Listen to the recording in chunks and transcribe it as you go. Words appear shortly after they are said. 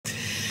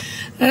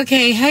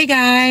Okay, hey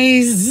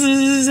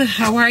guys,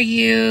 how are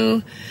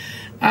you?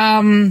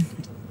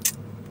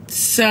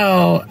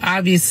 So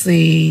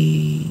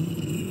obviously,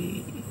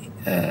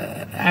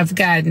 I've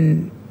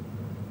gotten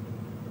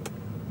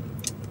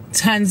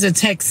tons of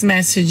text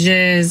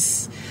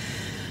messages,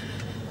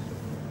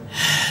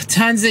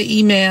 tons of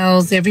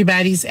emails.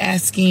 Everybody's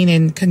asking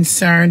and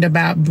concerned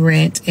about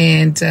Brent,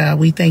 and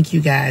we thank you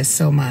guys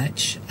so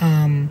much.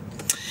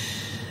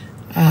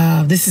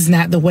 This is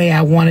not the way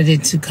I wanted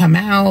it to come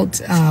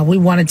out. We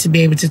wanted to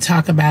be able to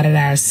talk about it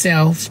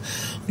ourselves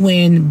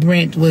when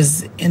Brent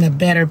was in a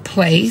better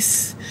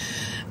place.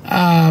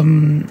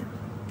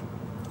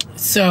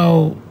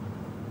 So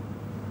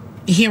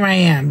here I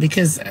am,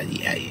 because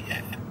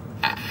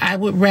I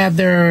would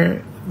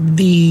rather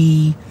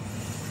the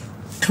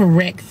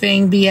correct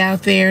thing be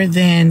out there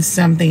than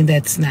something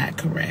that's not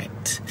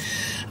correct.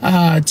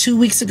 2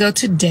 weeks ago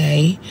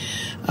today,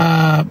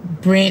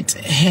 Brent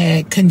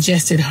had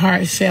congested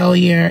heart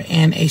failure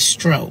and a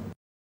stroke.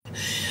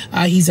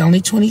 He's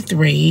only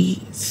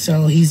 23,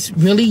 so he's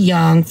really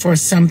young for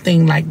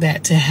something like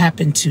that to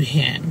happen to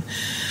him.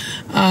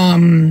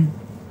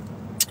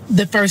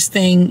 The first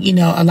thing, you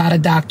know, a lot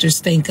of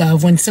doctors think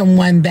of when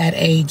someone that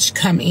age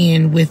come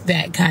in with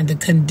that kind of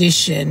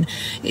condition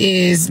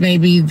is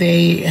maybe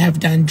they have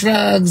done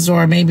drugs,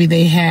 or maybe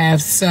they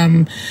have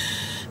some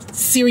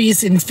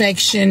serious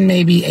infection,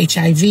 maybe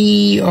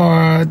HIV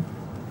or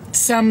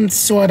some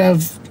sort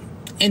of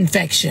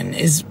infection,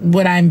 is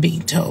what I'm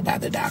being told by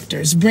the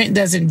doctors. Brent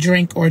doesn't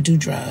drink or do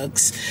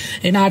drugs,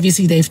 and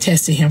obviously they've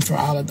tested him for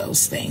all of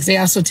those things. They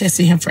also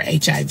tested him for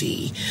HIV.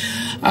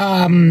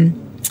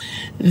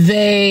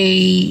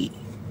 They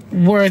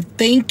were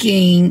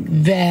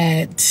thinking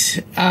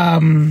that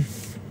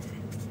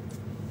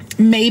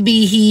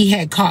maybe he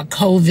had caught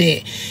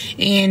COVID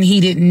and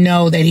he didn't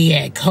know that he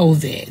had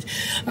COVID.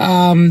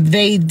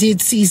 They did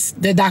see,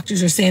 the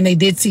doctors are saying they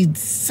did see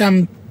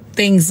some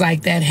things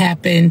like that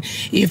happen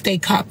if they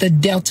caught the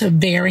Delta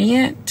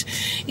variant,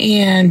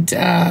 and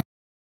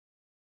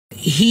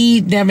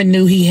he never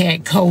knew he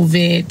had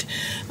COVID.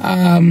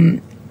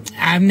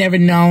 I've never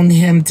known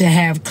him to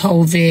have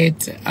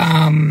COVID.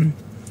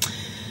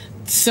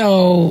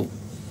 So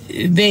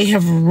they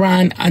have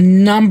run a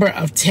number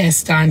of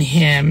tests on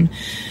him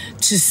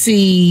to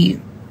see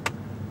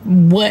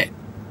what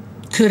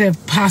could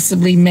have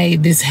possibly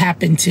made this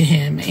happen to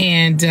him.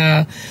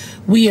 And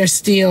we are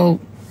still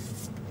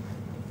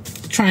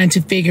trying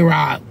to figure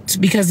out,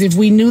 because if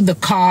we knew the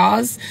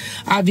cause,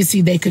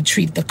 obviously they could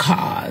treat the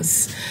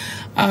cause.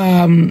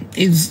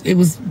 It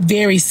was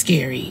very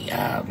scary.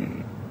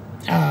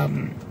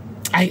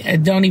 I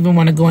don't even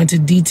want to go into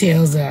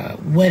details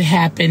of what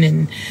happened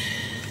and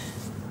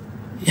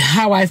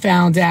how I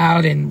found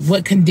out and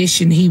what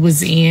condition he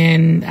was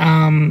in.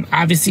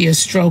 Obviously a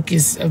stroke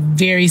is a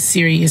very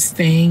serious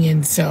thing,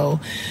 and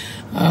so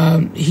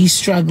he's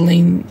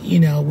struggling, you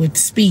know, with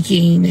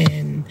speaking,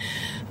 and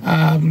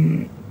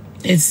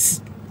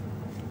it's,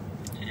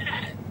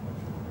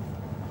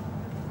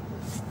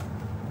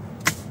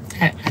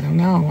 I don't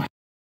know.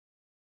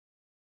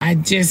 I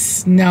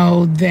just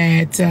know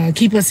that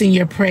keep us in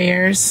your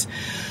prayers.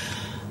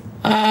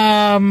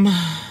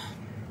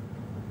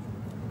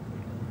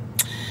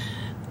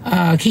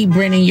 Keep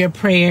Brent in your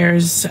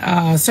prayers.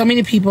 So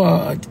many people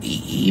are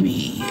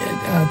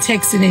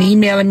texting and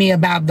emailing me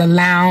about the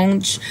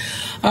lounge.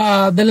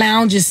 The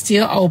lounge is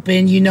still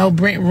open. You know,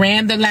 Brent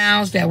ran the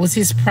lounge. That was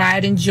his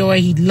pride and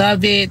joy. He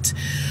loved it.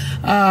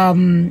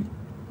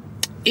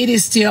 It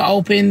is still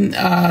open.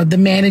 The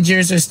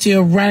managers are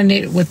still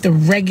running it with the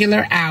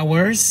regular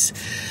hours.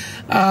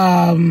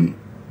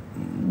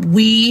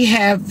 We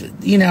have,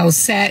 you know,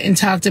 sat and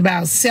talked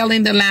about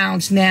selling the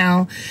lounge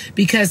now,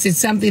 because it's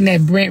something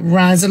that Brent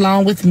runs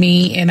along with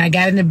me, and I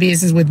got into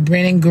business with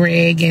Brent and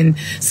Greg and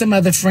some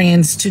other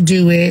friends to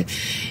do it.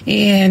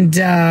 And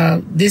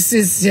this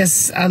is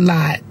just a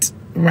lot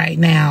right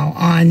now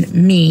on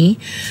me.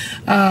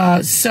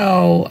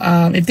 So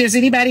if there's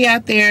anybody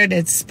out there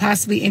that's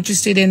possibly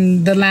interested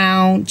in the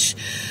lounge,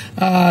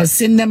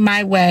 send them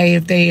my way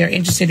if they are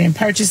interested in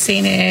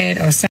purchasing it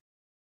or something.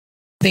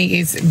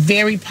 It's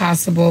very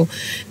possible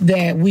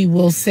that we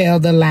will sell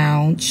the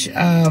lounge,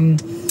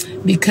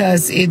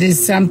 because it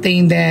is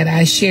something that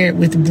I shared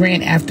with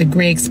Brent after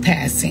Greg's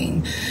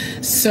passing.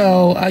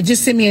 So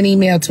just send me an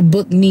email to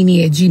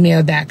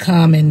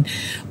booknene@gmail.com, and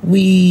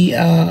we,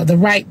 the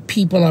right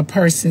people or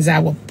persons, I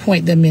will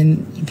point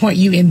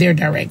you in their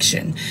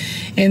direction,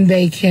 and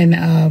they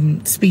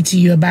can speak to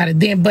you about it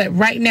then. But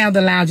right now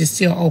the lounge is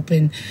still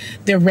open,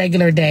 their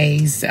regular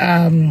days.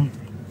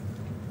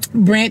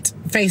 Brent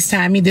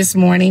FaceTimed me this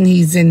morning.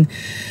 He's in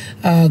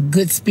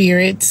good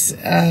spirits.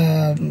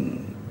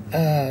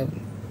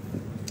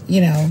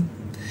 You know,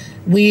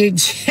 we are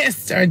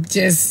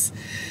just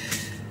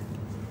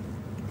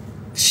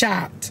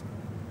shocked,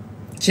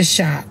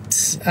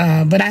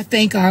 but I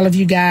thank all of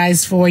you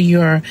guys for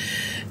your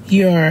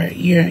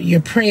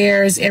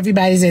prayers.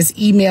 Everybody that's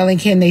emailing,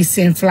 can they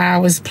send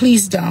flowers?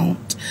 Please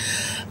don't.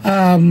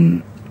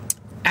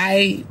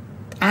 I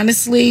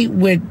honestly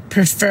would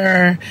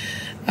prefer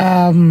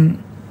balloons.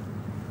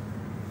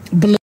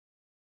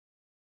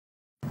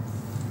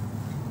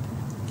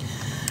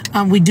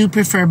 We do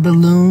prefer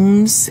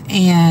balloons,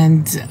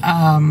 and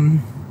I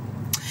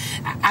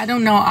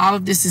don't know. All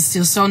of this is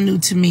still so new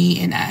to me,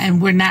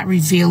 and we're not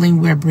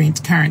revealing where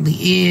Brent currently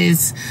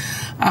is.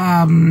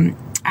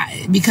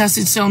 Because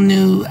it's so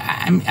new,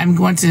 I'm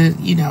going to,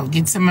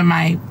 get some of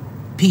my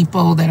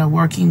people that are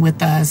working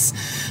with us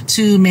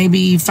to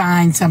maybe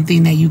find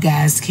something that you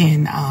guys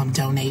can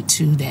donate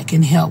to that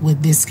can help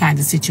with this kind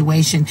of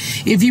situation.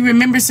 If you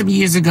remember, some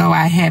years ago,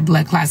 I had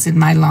blood clots in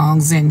my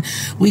lungs, and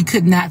we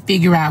could not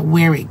figure out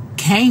where it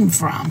came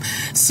from.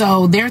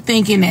 So they're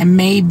thinking that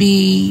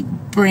maybe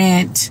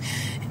Brent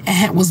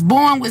was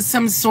born with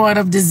some sort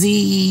of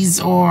disease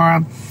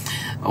or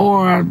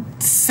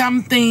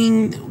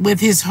something with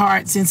his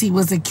heart since he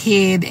was a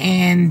kid,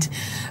 and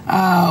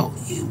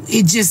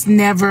it just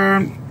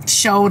never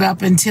showed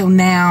up until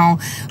now.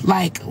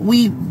 Like,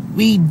 we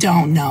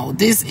don't know.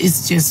 This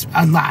is just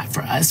a lot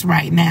for us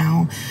right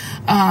now,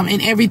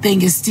 and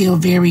everything is still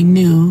very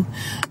new.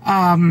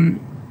 I've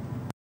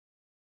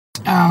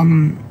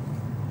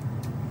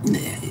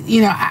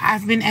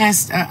been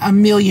asked a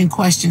million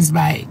questions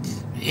by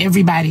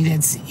everybody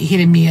that's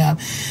hitting me up.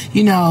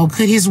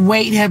 Could his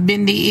weight have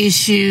been the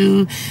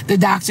issue? The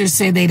doctors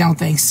said they don't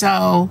think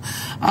so.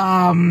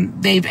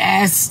 They've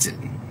asked,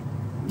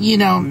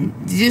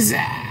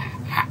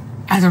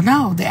 I don't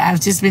know. I've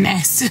just been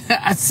asked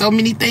so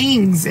many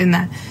things, and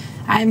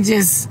I'm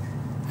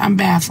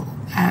baffled.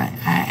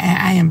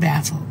 I am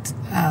baffled.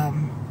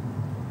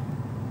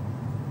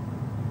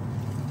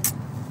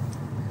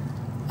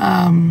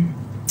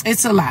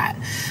 It's a lot.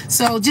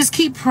 So just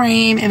keep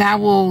praying, and I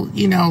will,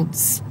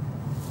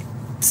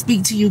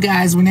 speak to you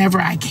guys whenever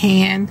I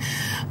can.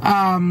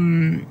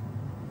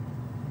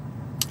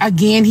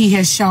 Again, he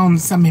has shown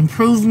some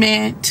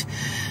improvement,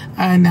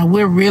 and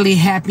we're really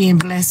happy and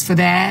blessed for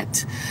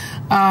that.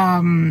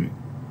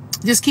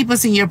 Just keep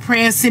us in your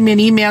prayers. Send me an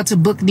email to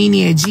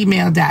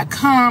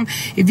booknene@gmail.com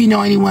if you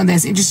know anyone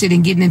that's interested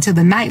in getting into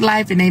the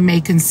nightlife and they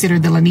may consider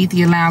the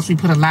LINNETHIA Lounge. We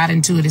put a lot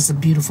into it. It's a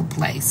beautiful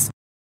place.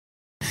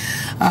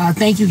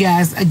 Thank you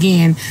guys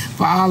again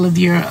for all of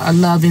your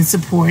love and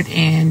support,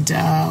 and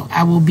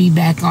I will be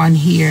back on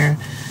here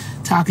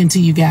talking to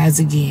you guys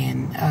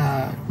again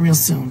real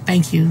soon.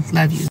 Thank you.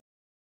 Love you.